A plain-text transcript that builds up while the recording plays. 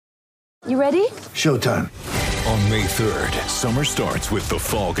You ready? Showtime. On May 3rd, summer starts with The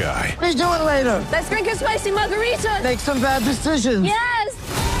Fall Guy. Let's do it later. Let's drink a spicy margarita. Make some bad decisions. Yes!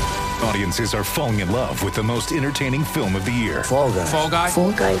 Audiences are falling in love with the most entertaining film of the year. Fall Guy. Fall Guy?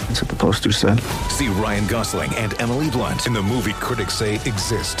 Fall Guy. That's what the poster said. See Ryan Gosling and Emily Blunt in the movie critics say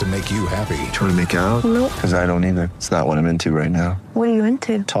exists to make you happy. Trying to make it out? Nope. Because I don't either. It's not what I'm into right now. What are you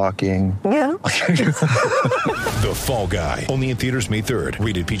into? Talking. Yeah. The Fall Guy. Only in theaters May 3rd.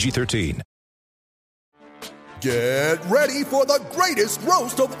 Rated PG-13. Get ready for the greatest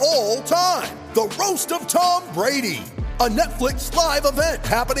roast of all time. The Roast of Tom Brady. A Netflix live event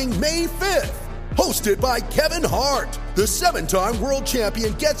happening May 5th. Hosted by Kevin Hart. The 7-time world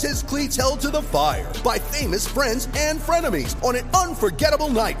champion gets his cleats held to the fire by famous friends and frenemies on an unforgettable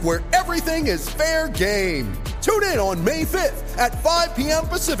night where everything is fair game. Tune in on May 5th at 5 p.m.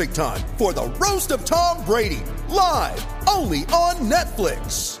 Pacific time for the Roast of Tom Brady. Live only on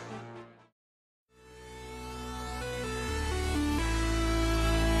Netflix.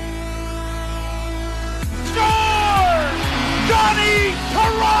 Johnny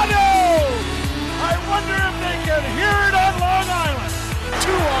Toronto! I wonder if they can hear it on Long Island.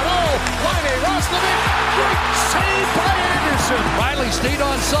 2-0, Riley Roslovic, great save by Anderson. Riley stayed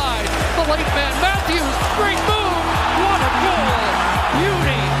on side. The late man Matthews, great move. What a goal!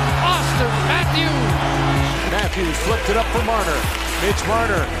 Beauty, Austin Matthews. Matthews flipped it up for Marner. Mitch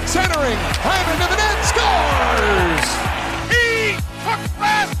Marner centering, Hyman to the net, scores! He took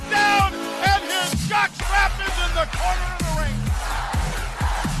fast down and his shot trapped into the corner of the ring.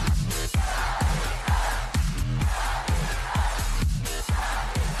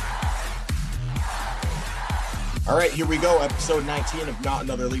 All right, here we go. Episode 19 of Not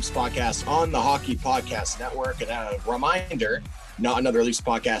Another Leafs podcast on the Hockey Podcast Network. And a reminder, Not Another Leafs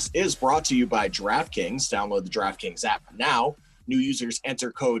podcast is brought to you by DraftKings. Download the DraftKings app now. New users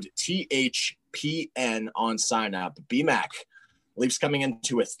enter code THPN on sign up. BMAC. Leafs coming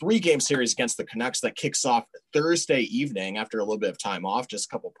into a 3-game series against the Canucks that kicks off Thursday evening after a little bit of time off, just a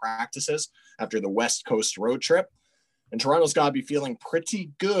couple practices after the West Coast road trip. And Toronto's got to be feeling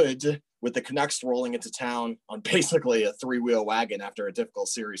pretty good with the Canucks rolling into town on basically a 3-wheel wagon after a difficult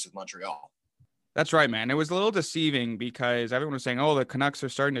series with Montreal. That's right, man. It was a little deceiving because everyone was saying, oh, the Canucks are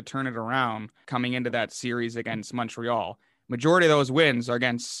starting to turn it around coming into that series against Montreal. Majority of those wins are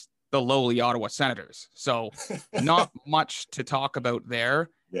against the lowly Ottawa Senators. So not much to talk about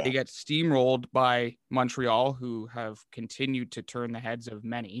there. Yeah. They get steamrolled by Montreal, who have continued to turn the heads of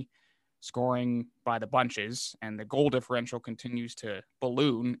many, scoring by the bunches, and the goal differential continues to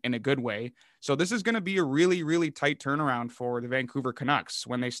balloon in a good way. So this is going to be a really, really tight turnaround for the Vancouver Canucks.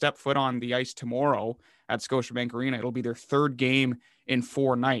 When they step foot on the ice tomorrow at Scotiabank Arena, it'll be their 3rd game in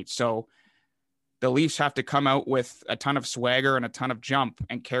 4 nights. So the Leafs have to come out with a ton of swagger and a ton of jump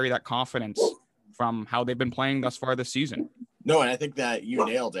and carry that confidence from how they've been playing thus far this season. No, and I think that you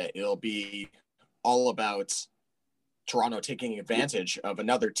nailed it. It'll be all about Toronto taking advantage of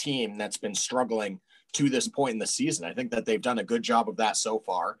another team that's been struggling to this point in the season. I think that they've done a good job of that so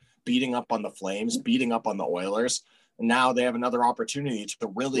far, beating up on the Flames, beating up on the Oilers. And now they have another opportunity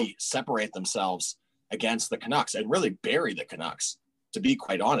to really separate themselves against the Canucks and really bury the Canucks. To be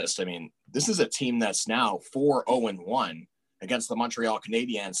quite honest, I mean, this is a team that's now 4-0-1 against the Montreal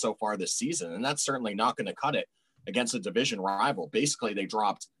Canadiens so far this season, and that's certainly not going to cut it against a division rival. Basically, they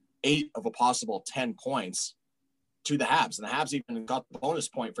dropped 8 of a possible 10 points to the Habs, and the Habs even got the bonus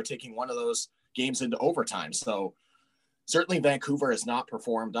point for taking one of those games into overtime. So certainly Vancouver has not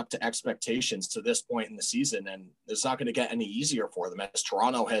performed up to expectations to this point in the season, and it's not going to get any easier for them as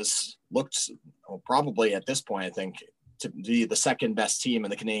Toronto has looked, probably at this point, I think, to be the 2nd best team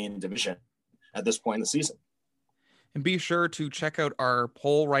in the Canadian division at this point in the season. And be sure to check out our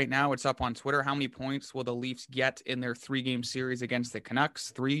poll right now. It's up on Twitter. How many points will the Leafs get in their 3-game series against the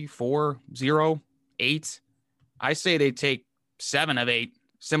Canucks? 3, 4, 0, 8? I say they take 7 of 8,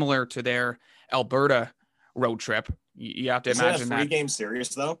 similar to their Alberta road trip. You have to imagine that. 3-game series,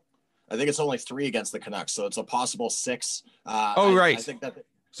 though. I think it's only 3 against the Canucks, so it's a possible 6. Right. I think that.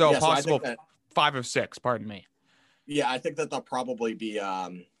 So yeah, possible so 5 of 6. Pardon me. Yeah, I think that they'll probably be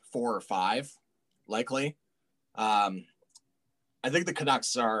 4 or 5, likely. I think the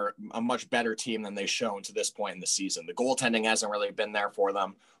Canucks are a much better team than they've shown to this point in the season. The goaltending hasn't really been there for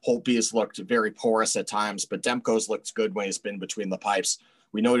them. Holtby has looked very porous at times, but Demko's looked good when he's been between the pipes.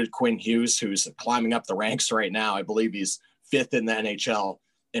 We noted Quinn Hughes, who's climbing up the ranks right now. I believe he's 5th in the NHL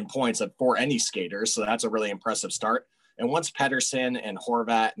in points for any skater, so that's a really impressive start. And once Pettersson and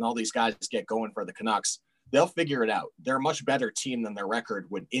Horvat and all these guys get going for the Canucks, they'll figure it out. They're a much better team than their record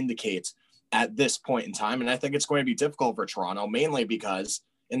would indicate at this point in time. And I think it's going to be difficult for Toronto, mainly because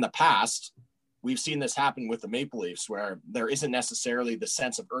in the past, we've seen this happen with the Maple Leafs where there isn't necessarily the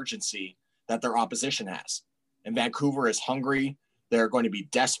sense of urgency that their opposition has. And Vancouver is hungry. They're going to be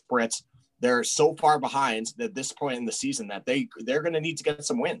desperate. They're so far behind at this point in the season that they're going to need to get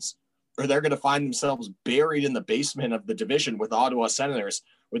some wins, or they're going to find themselves buried in the basement of the division with Ottawa Senators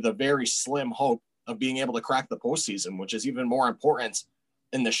with a very slim hope of being able to crack the postseason, which is even more important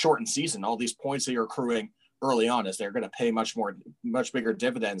in the shortened season. All these points that you're accruing early on is they're going to pay much bigger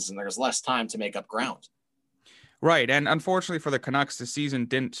dividends, and there's less time to make up ground. Right. And unfortunately for the Canucks, the season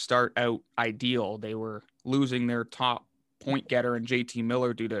didn't start out ideal. They were losing their top point getter in JT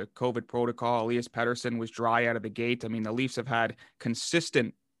Miller due to COVID protocol. Elias Pettersson was dry out of the gate. I mean, the Leafs have had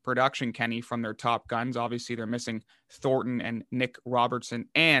consistent production, Kenny, from their top guns. Obviously, they're missing Thornton and Nick Robertson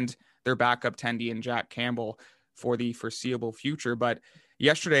and their backup Tendy and Jack Campbell for the foreseeable future. But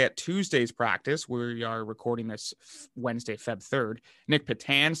yesterday at Tuesday's practice, we are recording this Wednesday, Feb 3rd, Nick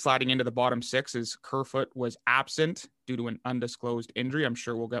Petan sliding into the bottom six as Kerfoot was absent due to an undisclosed injury. I'm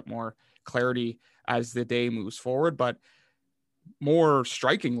sure we'll get more clarity as the day moves forward. But more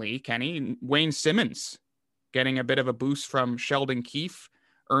strikingly, Kenny, Wayne Simmons getting a bit of a boost from Sheldon Keefe,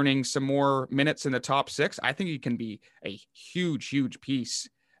 earning some more minutes in the top six. I think he can be a huge piece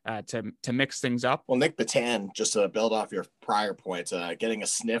to mix things up. Well, Nick Petan, just to build off your prior point, getting a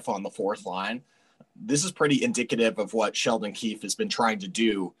sniff on the fourth line, this is pretty indicative of what Sheldon Keefe has been trying to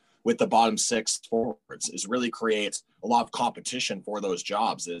do with the bottom six forwards, is really create a lot of competition for those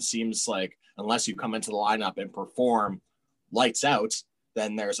jobs. And it seems like unless you come into the lineup and perform lights out,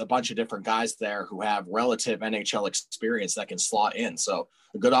 then there's a bunch of different guys there who have relative NHL experience that can slot in. So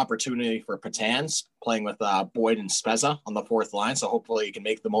a good opportunity for Petan's playing with Boyd and Spezza on the fourth line. So hopefully you can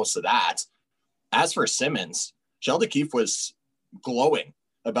make the most of that. As for Simmons, Sheldon Keefe was glowing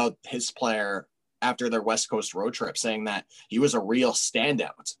about his player after their West Coast road trip, saying that he was a real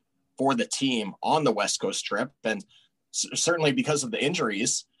standout for the team on the West Coast trip. And certainly because of the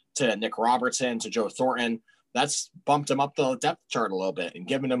injuries to Nick Robertson, to Joe Thornton, that's bumped him up the depth chart a little bit and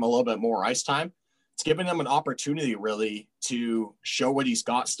given him a little bit more ice time. It's given him an opportunity really to show what he's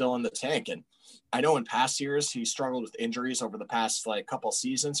got still in the tank. And I know in past years, he struggled with injuries over the past couple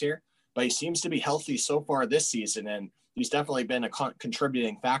seasons here, but he seems to be healthy so far this season. And he's definitely been a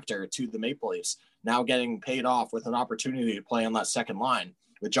contributing factor to the Maple Leafs, now getting paid off with an opportunity to play on that second line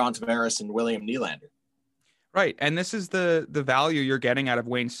with John Tavares and William Nylander. Right. And this is the value you're getting out of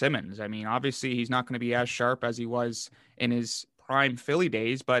Wayne Simmons. I mean, obviously he's not going to be as sharp as he was in his prime Philly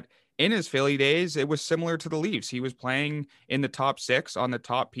days, but in his Philly days, it was similar to the Leafs. He was playing in the top six on the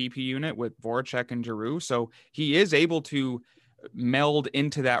top PP unit with Voracek and Giroux. So he is able to meld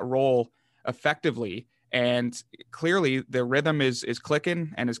into that role effectively. And clearly the rhythm is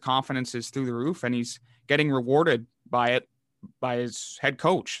clicking and his confidence is through the roof, and he's getting rewarded by it, by his head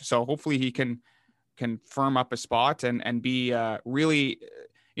coach. So hopefully he can firm up a spot and be really,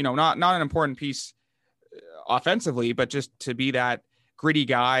 not an important piece offensively, but just to be that gritty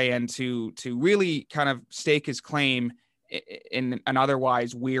guy and to really kind of stake his claim in an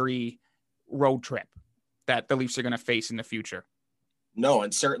otherwise weary road trip that the Leafs are going to face in the future. No,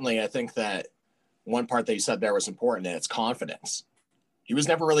 and certainly I think that one part that you said there was important, and it's confidence. He was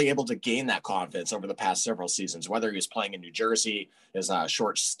never really able to gain that confidence over the past several seasons, whether he was playing in New Jersey, his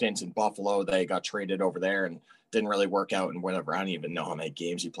short stint in Buffalo, they got traded over there and didn't really work out and whatever. I don't even know how many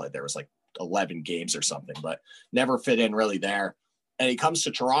games he played. There was 11 games or something, but never fit in really there. And he comes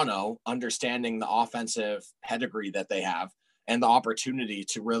to Toronto, understanding the offensive pedigree that they have and the opportunity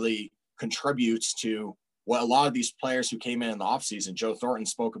to really contribute to what a lot of these players who came in the offseason, Joe Thornton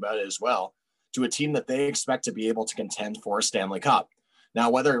spoke about it as well, to a team that they expect to be able to contend for a Stanley Cup. Now,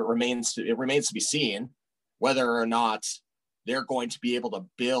 whether it remains to be seen whether or not they're going to be able to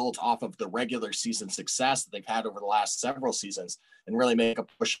build off of the regular season success that they've had over the last several seasons and really make a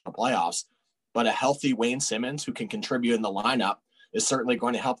push in the playoffs. But a healthy Wayne Simmons who can contribute in the lineup is certainly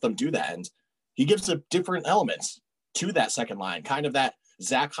going to help them do that. And he gives a different elements to that second line, kind of that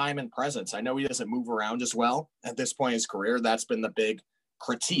Zach Hyman presence. I know he doesn't move around as well at this point in his career. That's been the big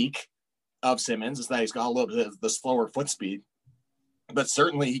critique of Simmons, is that he's got a little bit of the slower foot speed. But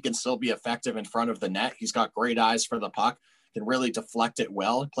certainly he can still be effective in front of the net. He's got great eyes for the puck, can really deflect it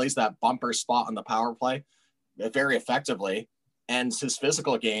well. He plays that bumper spot on the power play very effectively. And his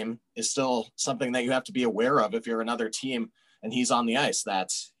physical game is still something that you have to be aware of if you're another team and he's on the ice, that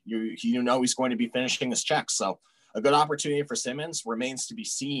you know he's going to be finishing his checks. So a good opportunity for Simmons. Remains to be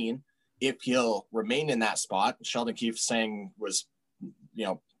seen if he'll remain in that spot. Sheldon Keefe was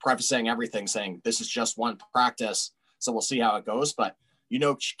prefacing everything, saying this is just one practice, so we'll see how it goes. But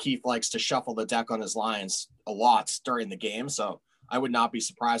Keefe likes to shuffle the deck on his lines a lot during the game. So I would not be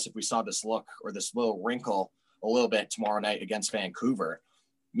surprised if we saw this look or this little wrinkle a little bit tomorrow night against Vancouver.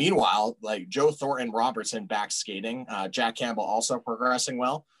 Meanwhile, like Joe Thornton, Robertson back skating, Jack Campbell also progressing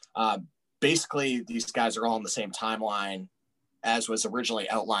well. Basically, these guys are all on the same timeline as was originally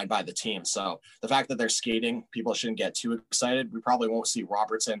outlined by the team. So the fact that they're skating, people shouldn't get too excited. We probably won't see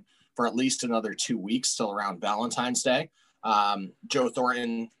Robertson for at least another 2 weeks till around Valentine's Day. Joe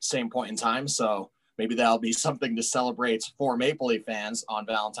Thornton, same point in time. So maybe that'll be something to celebrate for Maple Leaf fans on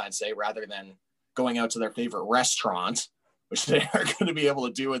Valentine's Day rather than going out to their favorite restaurant, which they are going to be able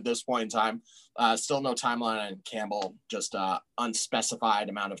to do at this point in time. Still no timeline on Campbell, just unspecified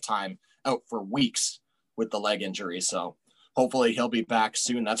amount of time out for weeks with the leg injury. So hopefully he'll be back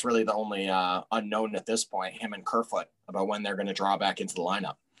soon. That's really the only unknown at this point, him and Kerfoot, about when they're going to draw back into the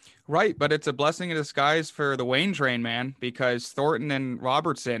lineup. Right, but it's a blessing in disguise for the Wayne train, man, because Thornton and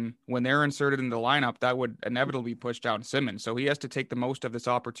Robertson, when they're inserted in the lineup, that would inevitably push down Simmons. So he has to take the most of this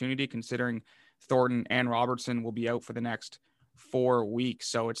opportunity, considering Thornton and Robertson will be out for the next 4 weeks.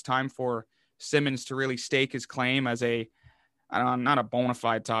 So it's time for Simmons to really stake his claim as not a bona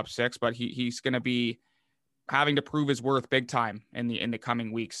fide top six, but he's going to be having to prove his worth big time in the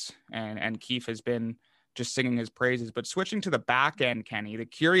coming weeks. And Keefe has been just singing his praises. But switching to the back end, Kenny, the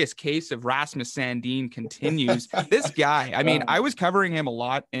curious case of Rasmus Sandin continues. This guy, I mean, I was covering him a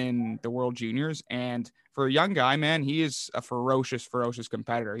lot in the World Juniors, and for a young guy, man, he is a ferocious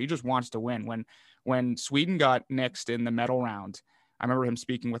competitor. He just wants to win. When Sweden got nixed in the medal round, I remember him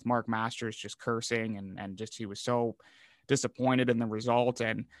speaking with Mark Masters, just cursing and just, he was so disappointed in the result.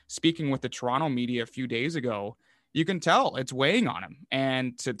 And speaking with the Toronto media a few days ago, you can tell it's weighing on him.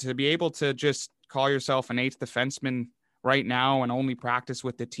 And to be able to just call yourself an eighth defenseman right now and only practice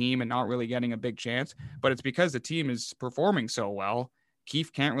with the team and not really getting a big chance, but it's because the team is performing so well.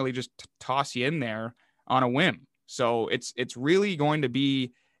 Keefe can't really just toss you in there on a whim. So it's really going to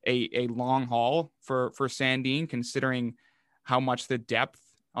be a long haul for Sandin, considering how much the depth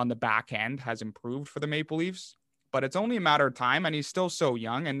on the back end has improved for the Maple Leafs. But it's only a matter of time, and he's still so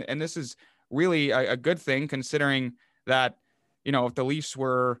young. And this is really a good thing, considering that, you know, if the Leafs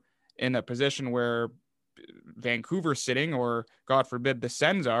were in a position where Vancouver's sitting, or God forbid the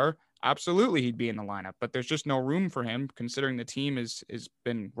Sens are, absolutely he'd be in the lineup. But there's just no room for him, considering the team is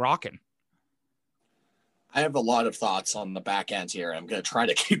been rocking. I have a lot of thoughts on the back end here. I'm going to try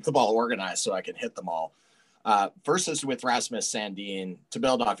to keep them all organized so I can hit them all. First is with Rasmus Sandin, to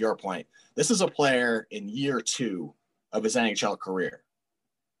build off your point. This is a player in year 2 of his NHL career.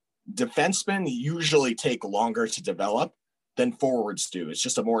 Defensemen usually take longer to develop than forwards do. It's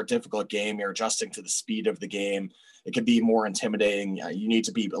just a more difficult game. You're adjusting to the speed of the game. It can be more intimidating. You need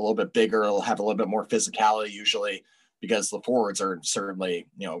to be a little bit bigger. It'll have a little bit more physicality usually, because the forwards are certainly,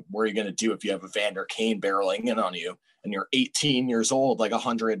 you know, what are you going to do if you have a Vander Kane barreling in on you and you're 18 years old, like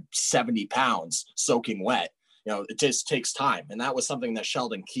 170 pounds soaking wet? You know, it just takes time. And that was something that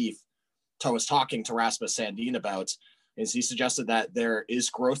Sheldon Keefe was talking to Rasmus Sandin about, is he suggested that there is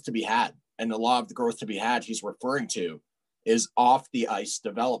growth to be had. And a lot of the growth to be had he's referring to is off the ice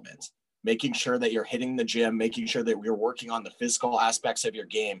development, making sure that you're hitting the gym, making sure that you're working on the physical aspects of your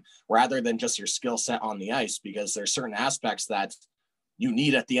game rather than just your skill set on the ice, because there's certain aspects that you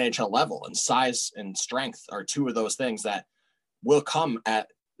need at the NHL level, and size and strength are two of those things that will come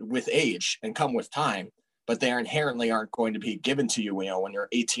with age and come with time, but they inherently aren't going to be given to you, you know, when you're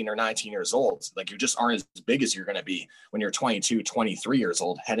 18 or 19 years old. Like, you just aren't as big as you're going to be when you're 22, 23 years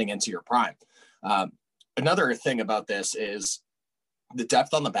old heading into your prime. Another thing about this is the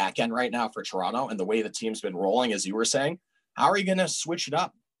depth on the back end right now for Toronto and the way the team's been rolling, as you were saying. How are you going to switch it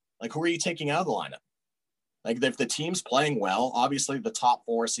up? Like, who are you taking out of the lineup? Like, if the team's playing well, obviously the top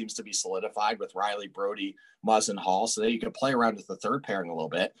 4 seems to be solidified with Riley, Brody, Muzz, and Hall, so that you could play around with the third pairing a little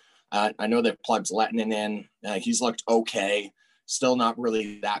bit. I know they've plugged Lettinen in. He's looked okay. Still not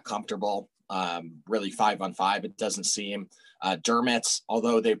really that comfortable. Really 5-on-5, it doesn't seem. Dermott,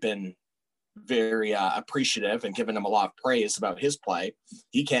 although they've been very appreciative and giving him a lot of praise about his play,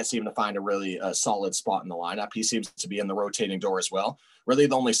 he can't seem to find a really solid spot in the lineup. He seems to be in the rotating door as well. Really,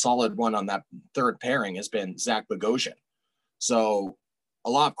 the only solid one on that third pairing has been Zach Bogosian. So a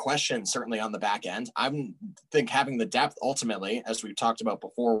lot of questions certainly on the back end. I think having the depth ultimately, as we've talked about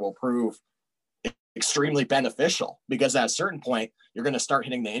before, will prove extremely beneficial, because at a certain point you're going to start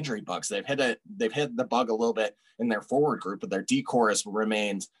hitting the injury bugs. They've hit the bug a little bit in their forward group, but their decor has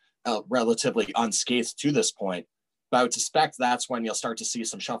remained relatively unscathed to this point. But I would suspect that's when you'll start to see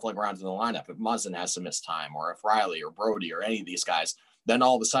some shuffling around in the lineup. If Muzzin has to miss time, or if Riley or Brody or any of these guys, then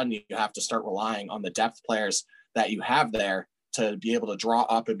all of a sudden you have to start relying on the depth players that you have there to be able to draw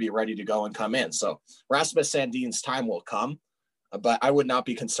up and be ready to go and come in. So Rasmus Sandin's time will come. but I would not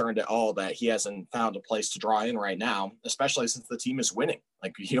be concerned at all that he hasn't found a place to draw in right now, especially since the team is winning.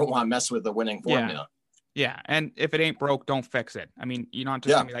 Like, you don't want to mess with the winning formula. Yeah. And if it ain't broke, don't fix it. I mean, you're not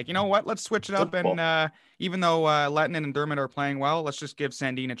just gonna be like, you know what, let's switch it up. And even though Lettinen and Dermott are playing well, let's just give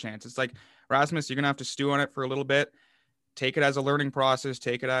Sandin a chance. It's like, Rasmus, you're going to have to stew on it for a little bit. Take it as a learning process,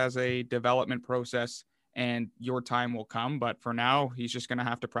 take it as a development process, and your time will come. But for now, he's just going to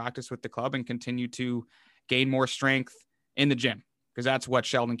have to practice with the club and continue to gain more strength in the gym, because that's what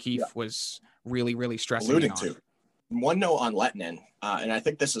Sheldon Keefe was really, really stressing alluding on. to. One note on Lettinen, and I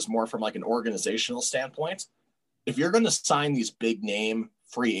think this is more from like an organizational standpoint. If you're going to sign these big name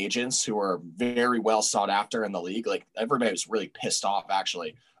free agents who are very well sought after in the league, like, everybody was really pissed off.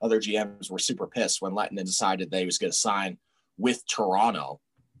 Actually, other GMs were super pissed when Lettinen decided that he was going to sign with Toronto.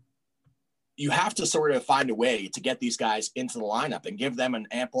 You have to sort of find a way to get these guys into the lineup and give them an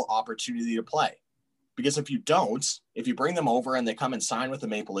ample opportunity to play. Because if you don't, if you bring them over and they come and sign with the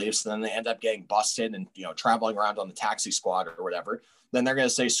Maple Leafs, then they end up getting busted and, traveling around on the taxi squad or whatever, then they're going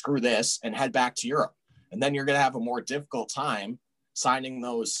to say, screw this, and head back to Europe. And then you're going to have a more difficult time signing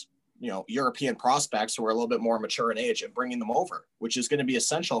those, European prospects who are a little bit more mature in age and bringing them over, which is going to be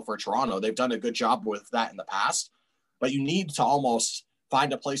essential for Toronto. They've done a good job with that in the past, but you need to almost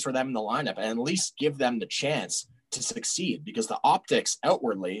find a place for them in the lineup and at least give them the chance to succeed, because the optics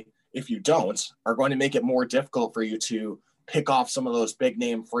outwardly, if you don't, are going to make it more difficult for you to pick off some of those big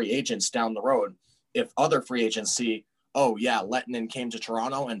name free agents down the road. If other free agents see, oh yeah, Lettinen came to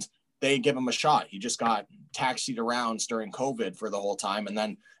Toronto and they give him a shot. He just got taxied around during COVID for the whole time and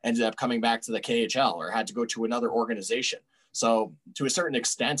then ended up coming back to the KHL or had to go to another organization. So to a certain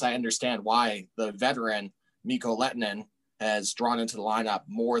extent, I understand why the veteran Mikko Lettinen has drawn into the lineup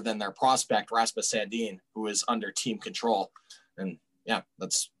more than their prospect Rasmus Sandin, who is under team control. And yeah,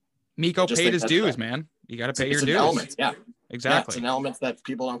 that's Mikko paid his dues, man. You got to pay your dues. Element, yeah, exactly. Yeah, it's an element that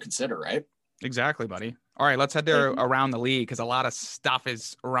people don't consider, right? Exactly, buddy. All right, let's head there around the league, because a lot of stuff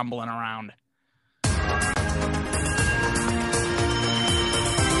is rumbling around.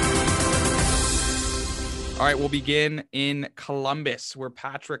 All right, we'll begin in Columbus, where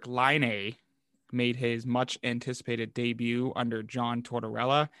Patrik Laine made his much-anticipated debut under John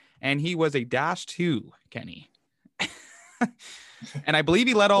Tortorella, and he was a -2, Kenny. And I believe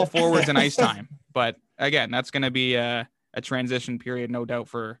he led all forwards in ice time. But again, that's going to be a transition period, no doubt,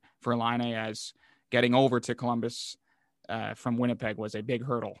 for Laine, as getting over to Columbus from Winnipeg was a big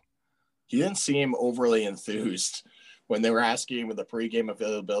hurdle. He didn't seem overly enthused when they were asking him with the pregame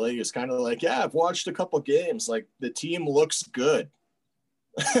availability. He was kind of like, yeah, I've watched a couple games. Like, the team looks good.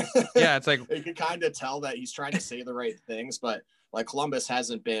 Yeah, it's like you can kind of tell that he's trying to say the right things, but like, Columbus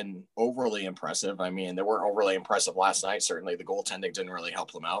hasn't been overly impressive. I mean, they weren't overly impressive last night. Certainly the goaltending didn't really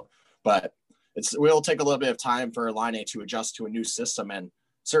help them out, but will take a little bit of time for Laine to adjust to a new system. And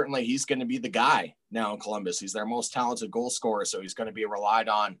certainly he's going to be the guy now in Columbus. He's their most talented goal scorer. So he's going to be relied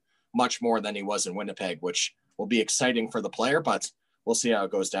on much more than he was in Winnipeg, which will be exciting for the player, but we'll see how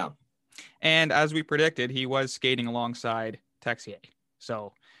it goes down. And as we predicted, he was skating alongside Texier.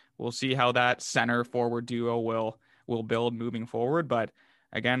 So we'll see how that center forward duo will build moving forward. But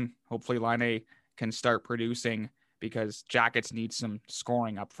again, hopefully Laine can start producing, because Jackets need some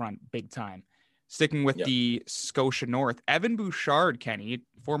scoring up front big time. Sticking with the Scotia North, Evan Bouchard, Kenny,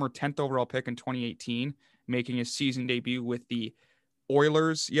 former 10th overall pick in 2018, making his season debut with the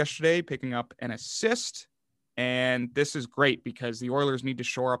Oilers yesterday, picking up an assist. And this is great because the Oilers need to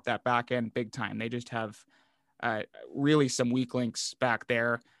shore up that back end big time. They just have really some weak links back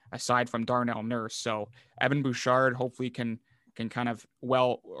there, aside from Darnell Nurse. So Evan Bouchard hopefully can kind of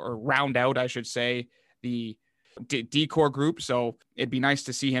round out, I should say, the D-core group. So it'd be nice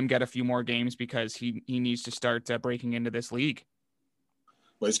to see him get a few more games, because he needs to start breaking into this league.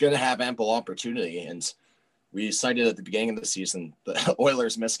 Well, he's going to have ample opportunity. And we cited at the beginning of the season, the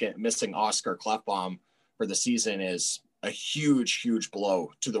Oilers missing Oscar Klefbom for the season is a huge, huge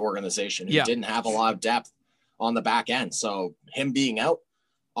blow to the organization, who didn't have a lot of depth on the back end. So him being out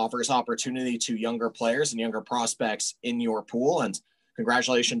offers opportunity to younger players and younger prospects in your pool. And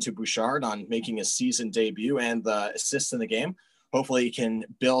congratulations to Bouchard on making his season debut and the assist in the game. Hopefully he can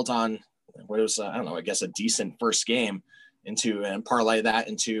build on what was, a decent first game and parlay that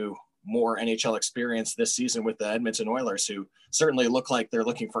into more NHL experience this season with the Edmonton Oilers, who certainly look like they're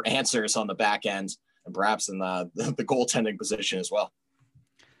looking for answers on the back end and perhaps in the goaltending position as well.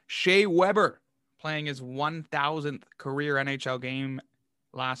 Shea Weber playing his 1,000th career NHL game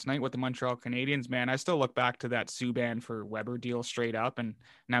last night with the Montreal Canadiens. Man, I still look back to that Subban for Weber deal straight up, and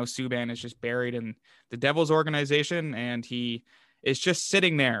now Subban is just buried in the Devils organization, and he is just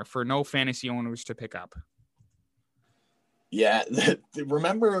sitting there for no fantasy owners to pick up. Yeah.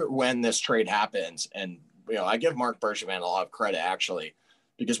 Remember when this trade happened? And, I give Marc Bergevin a lot of credit, actually,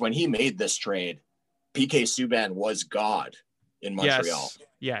 because when he made this trade, PK Subban was God in Montreal.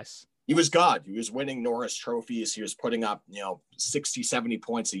 Yes. He was God. He was winning Norris trophies. He was putting up, 60, 70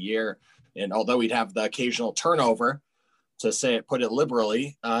 points a year. And although he'd have the occasional turnover, to put it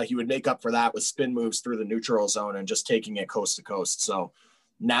liberally, he would make up for that with spin moves through the neutral zone and just taking it coast to coast. So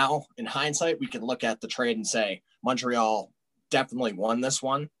now in hindsight, we can look at the trade and say Montreal definitely won this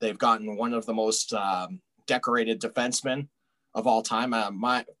one. They've gotten one of the most decorated defensemen of all time.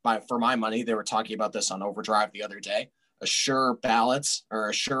 For my money, they were talking about this on Overdrive the other day. A surefire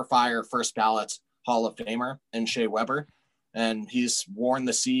first ballot Hall of Famer in Shea Weber. And he's worn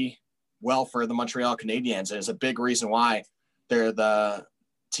the C well for the Montreal Canadiens. And it's a big reason why they're the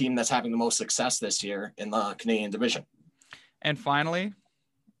team that's having the most success this year in the Canadian division. And finally,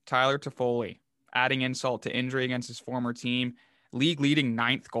 Tyler Toffoli, adding insult to injury against his former team, league leading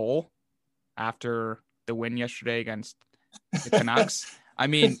 9th goal after the win yesterday against the Canucks. I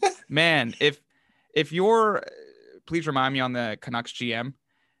mean, man, if you're, please remind me on the Canucks GM,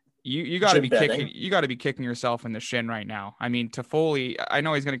 you got to be kicking yourself in the shin right now. I mean, Toffoli, I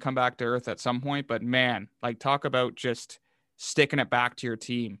know he's going to come back to earth at some point, but man, talk about just sticking it back to your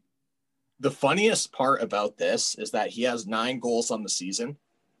team. The funniest part about this is that he has 9 goals on the season,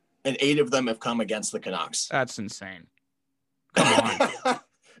 and 8 of them have come against the Canucks. That's insane.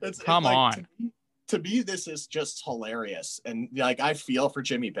 Come on. To me, this is just hilarious. And I feel for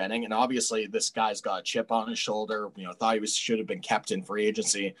Jimmy Benning, and obviously this guy's got a chip on his shoulder, thought he should have been kept in free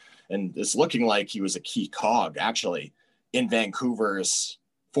agency. And it's looking like he was a key cog actually in Vancouver's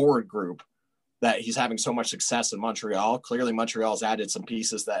forward group, that he's having so much success in Montreal. Clearly Montreal's added some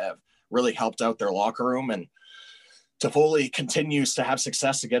pieces that have really helped out their locker room, and Toffoli continues to have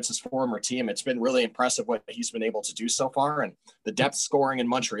success against his former team. It's been really impressive what he's been able to do so far. And the depth scoring in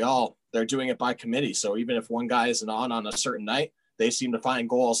Montreal, they're doing it by committee. So even if one guy isn't on a certain night, they seem to find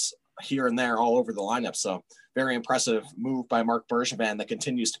goals here and there all over the lineup. So very impressive move by Marc Bergevin that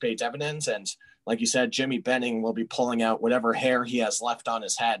continues to pay dividends. And like you said, Jimmy Benning will be pulling out whatever hair he has left on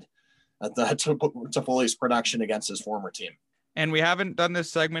his head at the Toffoli's production against his former team. And we haven't done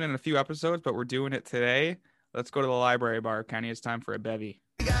this segment in a few episodes, but we're doing it today. Let's go to the library bar, Kenny. It's time for a bevy.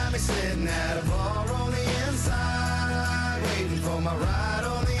 You got me sitting at a bar on the inside, waiting for my ride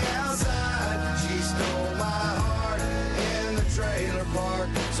on the outside. She stole my heart in the trailer park,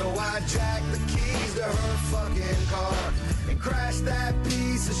 so I jacked the keys to her fucking car and crashed that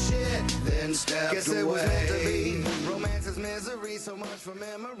piece of shit, then stepped Guess away. It was meant to be. Romance is misery, so much for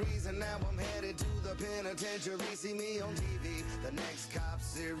memories, and now I'm headed to the penitentiary. See me on TV, the next cop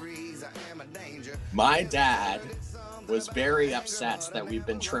series. I am a danger. My dad was very upset that we've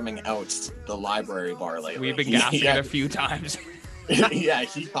been trimming out the library bar lately. We've been gassing it a few times. Yeah,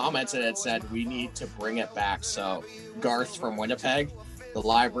 he commented and said we need to bring it back. So Garth from Winnipeg, the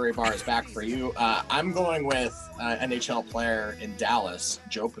library bar is back for you. I'm going with NHL player in Dallas,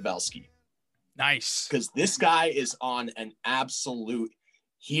 Joe Pavelski. Nice. Because this guy is on an absolute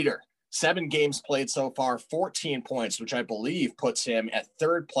heater. 7 games played so far, 14 points, which I believe puts him at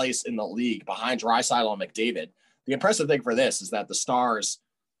 3rd place in the league behind Draisaitl and McDavid. The impressive thing for this is that the Stars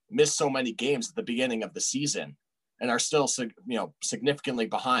missed so many games at the beginning of the season and are still, significantly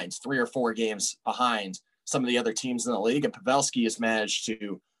behind, 3 or 4 games behind some of the other teams in the league. And Pavelski has managed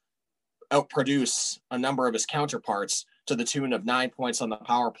to outproduce a number of his counterparts to the tune of 9 points on the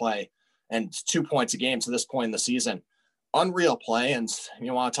power play and 2 points a game to this point in the season. Unreal play. And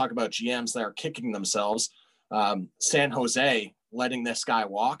you want to talk about GMs that are kicking themselves. San Jose letting this guy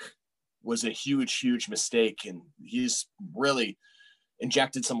walk was a huge mistake. And he's really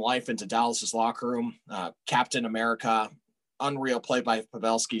injected some life into Dallas's locker room. Captain America, unreal play by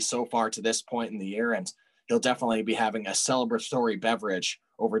Pavelski so far to this point in the year. And he'll definitely be having a celebratory beverage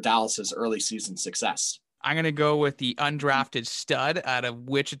over Dallas's early season success. I'm going to go with the undrafted stud out of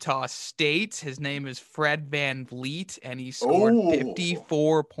Wichita State. His name is Fred VanVleet, and he scored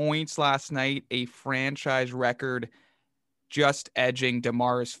 54 points last night, a franchise record, just edging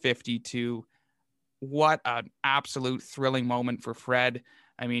DeMar's 52. What an absolute thrilling moment for Fred.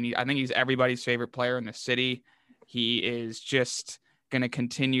 I mean, I think he's everybody's favorite player in the city. He is just going to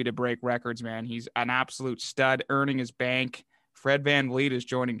continue to break records, man. He's an absolute stud, earning his bank. Fred VanVleet is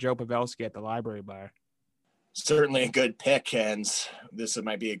joining Joe Pavelski at the library bar. Certainly a good pick, and this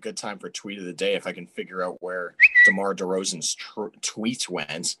might be a good time for tweet of the day if I can figure out where DeMar DeRozan's tweet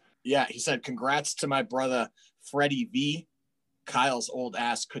went. Yeah, he said, "Congrats to my brother Freddie V. Kyle's old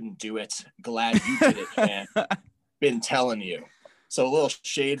ass couldn't do it. Glad you did it, man. Been telling you." So a little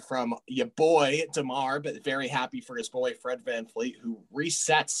shade from your boy DeMar, but very happy for his boy Fred VanVleet, who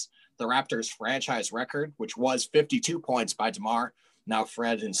resets the Raptors franchise record, which was 52 points by DeMar. Now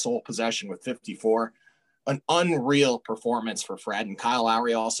Fred in sole possession with 54. An unreal performance for Fred, and Kyle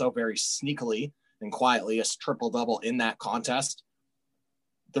Lowry also very sneakily and quietly a triple-double in that contest.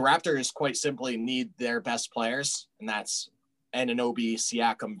 The Raptors quite simply need their best players, and that's Anunoby,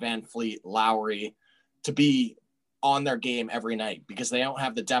 Siakam, VanVleet, Lowry, to be on their game every night because they don't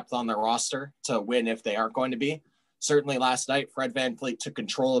have the depth on their roster to win if they aren't going to be. Certainly last night, Fred VanVleet took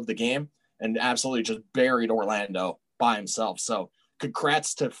control of the game and absolutely just buried Orlando by himself. So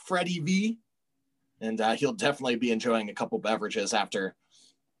congrats to Freddie V, and he'll definitely be enjoying a couple beverages after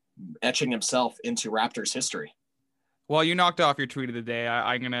etching himself into Raptors history. Well, you knocked off your tweet of the day.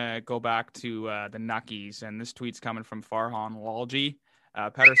 I'm going to go back to the Nuckies, and this tweet's coming from Farhan Lalji.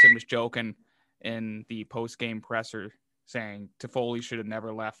 Pedersen was joking in the post-game presser saying Toffoli should have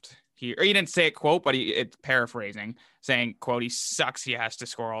never left here. Or he didn't say it, quote, but it's paraphrasing, saying, quote, he sucks. He has to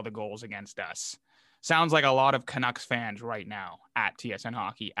score all the goals against us. Sounds like a lot of Canucks fans right now at TSN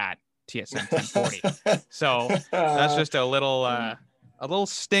Hockey, at TSN 1040. So that's just a little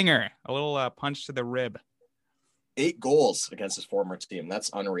stinger, a little punch to the rib. 8 goals against his former team.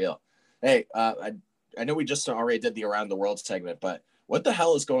 That's unreal. Hey, I know we just already did the Around the World segment, but what the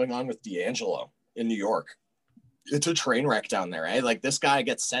hell is going on with D'Angelo in New York? It's a train wreck down there, eh? Like, this guy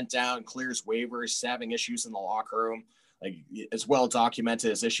gets sent down, clears waivers, having issues in the locker room. Like, as well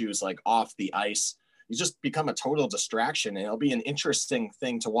documented as issues like off the ice. He's just become a total distraction, and it'll be an interesting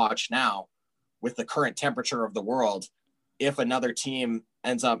thing to watch now with the current temperature of the world if another team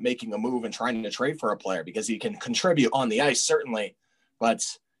ends up making a move and trying to trade for a player, because he can contribute on the ice, certainly, but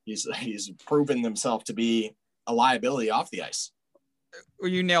he's proven himself to be a liability off the ice.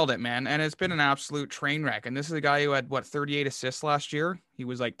 You nailed it, man. And it's been an absolute train wreck. And this is a guy who had 38 assists last year. He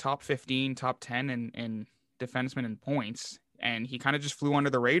was like top 15, top 10 in defenseman in points. And he kind of just flew under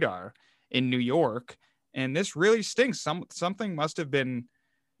the radar in New York. And this really stinks. Something must have been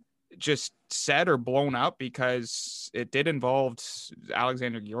just said or blown up, because it did involve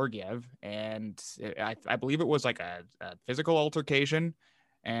Alexander Georgiev. And I believe it was like a physical altercation.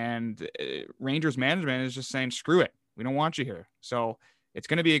 And Rangers management is just saying, screw it. We don't want you here. So it's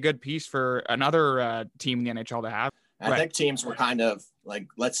going to be a good piece for another team in the NHL to have. I think teams were kind of like,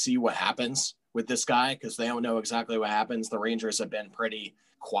 let's see what happens with this guy, because they don't know exactly what happens. The Rangers have been pretty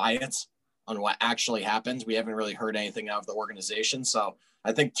quiet on what actually happens. We haven't really heard anything out of the organization. So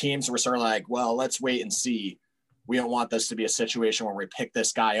I think teams were sort of like, well, let's wait and see. We don't want this to be a situation where we pick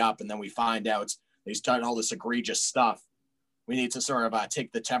this guy up and then we find out he's done all this egregious stuff. We need to sort of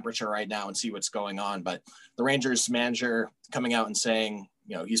take the temperature right now and see what's going on. But the Rangers manager coming out and saying,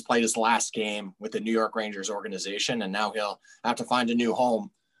 you know, he's played his last game with the New York Rangers organization, and now he'll have to find a new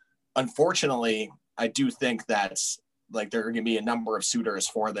home. Unfortunately, I do think that's like there are going to be a number of suitors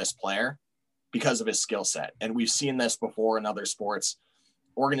for this player because of his skill set. And we've seen this before in other sports.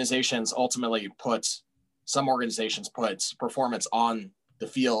 Some organizations put performance on the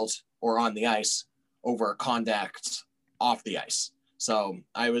field or on the ice over conduct off the ice. So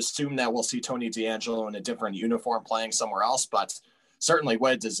I would assume that we'll see Tony DeAngelo in a different uniform playing somewhere else, but certainly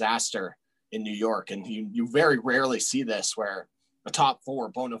what a disaster in New York. And you very rarely see this, where a top 4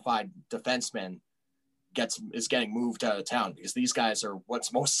 bona fide defenseman is getting moved out of town, because these guys are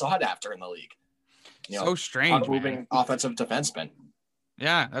what's most sought after in the league. So strange, moving offensive defenseman.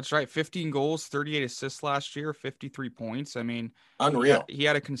 Yeah, that's right. 15 goals, 38 assists last year, 53 points. I mean, unreal. He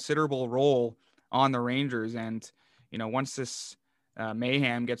had a considerable role on the Rangers, and you know, once this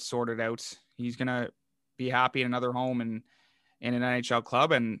mayhem gets sorted out, he's going to be happy in another home and in an NHL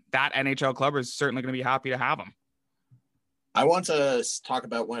club. And that NHL club is certainly going to be happy to have him. I want to talk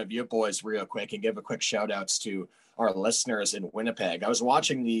about one of you boys real quick and give a quick shout outs to our listeners in Winnipeg. I was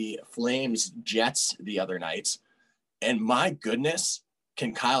watching the Flames Jets the other night, and my goodness,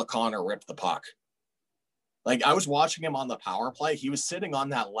 can Kyle Connor rip the puck? Like, I was watching him on the power play. He was sitting on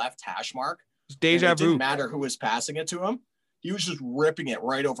that left hash mark. Deja vu. It didn't matter who was passing it to him. He was just ripping it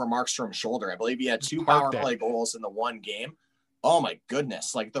right over Markstrom's shoulder. I believe he had 2 power play goals in the one game. Oh my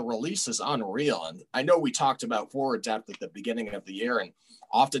goodness. Like, the release is unreal. And I know we talked about forward depth at the beginning of the year, and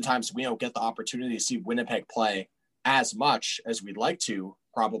oftentimes we don't get the opportunity to see Winnipeg play as much as we'd like to,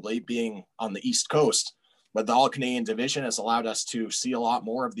 probably being on the East Coast. But the All-Canadian division has allowed us to see a lot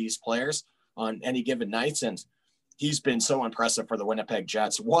more of these players on any given nights. And he's been so impressive for the Winnipeg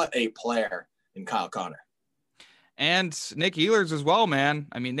Jets. What a player in Kyle Connor. And Nick Ehlers as well, man.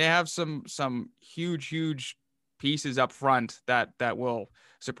 I mean, they have some huge pieces up front that will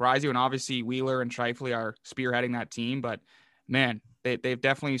surprise you. And obviously Wheeler and Scheifele are spearheading that team, but man, they've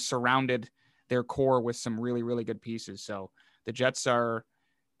definitely surrounded their core with some really, really good pieces. So the Jets are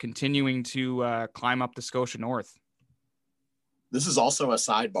continuing to climb up the Scotia North. This is also a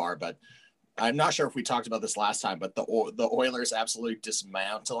sidebar, but I'm not sure if we talked about this last time, but the Oilers absolutely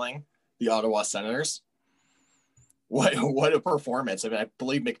dismantling the Ottawa Senators. What a performance. I mean, I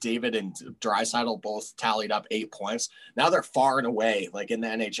believe McDavid and Draisaitl both tallied up 8 points. Now they're far and away, like in the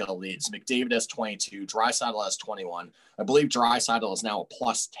NHL leads. McDavid has 22, Draisaitl has 21. I believe Draisaitl is now a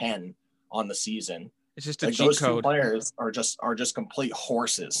 +10 on the season. It's just a like cheat those code. Two players are just complete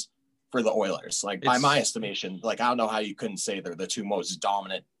horses for the Oilers. Like by my estimation, like I don't know how you couldn't say they're the two most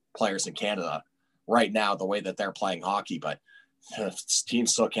dominant players in Canada right now, the way that they're playing hockey, but this team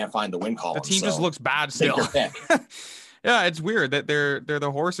still can't find the win column. The team just looks bad still. Yeah, it's weird that they're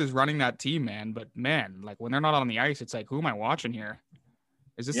the horses running that team, man. But man, like when they're not on the ice, it's like, who am I watching here?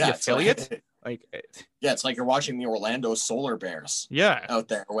 Is this the affiliate? It's like you're watching the Orlando Solar Bears. Yeah, out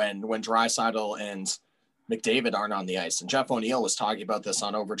there when Draisaitl and McDavid aren't on the ice. And Jeff O'Neill was talking about this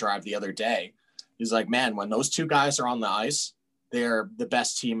on Overdrive the other day. He's like, man, when those two guys are on the ice, they're the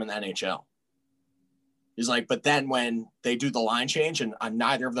best team in the NHL. He's like, but then when they do the line change and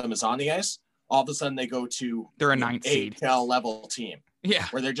neither of them is on the ice, all of a sudden they go to they're a 9th seed AHL level team. Yeah,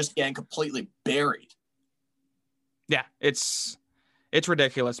 where they're just getting completely buried. Yeah, it's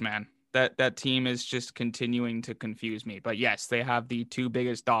ridiculous, man. That team is just continuing to confuse me. But yes, they have the two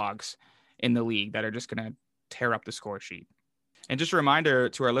biggest dogs in the league that are just going to tear up the score sheet. And just a reminder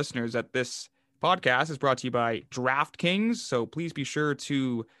to our listeners that this podcast is brought to you by DraftKings. So please be sure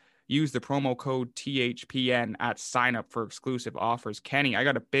to use the promo code THPN at sign up for exclusive offers. Kenny, I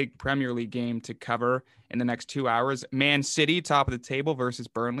got a big Premier League game to cover in the next 2 hours. Man City, top of the table versus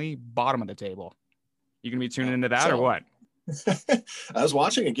Burnley, bottom of the table. You going to be tuning into that or what? I was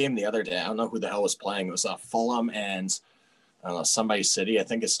watching a game the other day. I don't know who the hell was playing. It was Fulham and I don't know, somebody City. I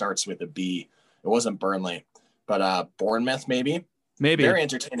think it starts with a B. It wasn't Burnley, but Bournemouth maybe. Very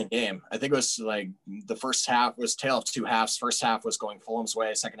entertaining game. I think it was like the first half was tale of two halves. First half was going Fulham's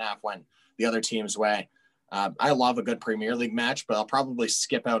way. Second half went the other team's way. I love a good Premier League match, but I'll probably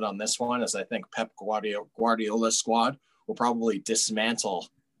skip out on this one as I think Pep Guardiola's squad will probably dismantle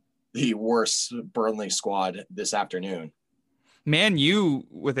the worst Burnley squad this afternoon. Man U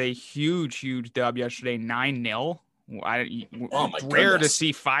with a huge dub yesterday, 9-0. Rare to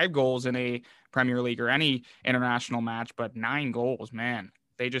see 5 goals in a Premier League or any international match, but 9 goals, man.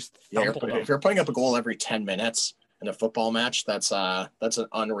 They just if you're putting up a goal every 10 minutes in a football match, that's an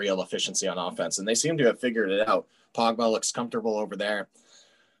unreal efficiency on offense, and they seem to have figured it out. Pogba looks comfortable over there.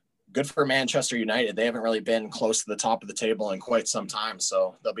 Good for Manchester United. They haven't really been close to the top of the table in quite some time,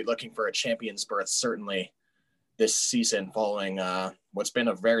 so they'll be looking for a champion's berth certainly this season following what's been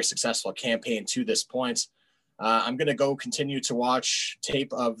a very successful campaign to this point. I'm going to go continue to watch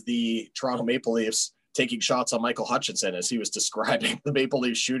tape of the Toronto Maple Leafs taking shots on Michael Hutchinson as he was describing the Maple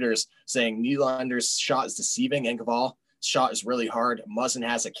Leaf shooters, saying Nylander's shot is deceiving. Engvall's shot is really hard. Muzzin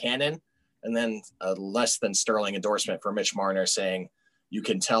has a cannon. And then a less than sterling endorsement for Mitch Marner saying, you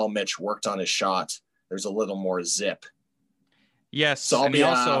can tell Mitch worked on his shot. There's a little more zip. Yes. So and he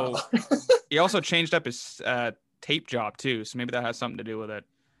also changed up his tape job too. So maybe that has something to do with it.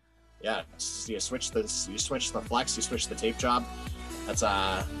 Yeah, you switch the flex, you switch the tape job. That's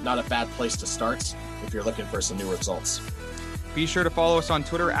not a bad place to start if you're looking for some new results. Be sure to follow us on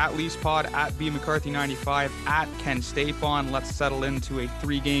Twitter at LeafsPod, at BMcCarthy95, at Ken Stapon. Let's settle into a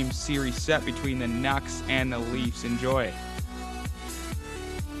 3-game series set between the Nucks and the Leafs. Enjoy.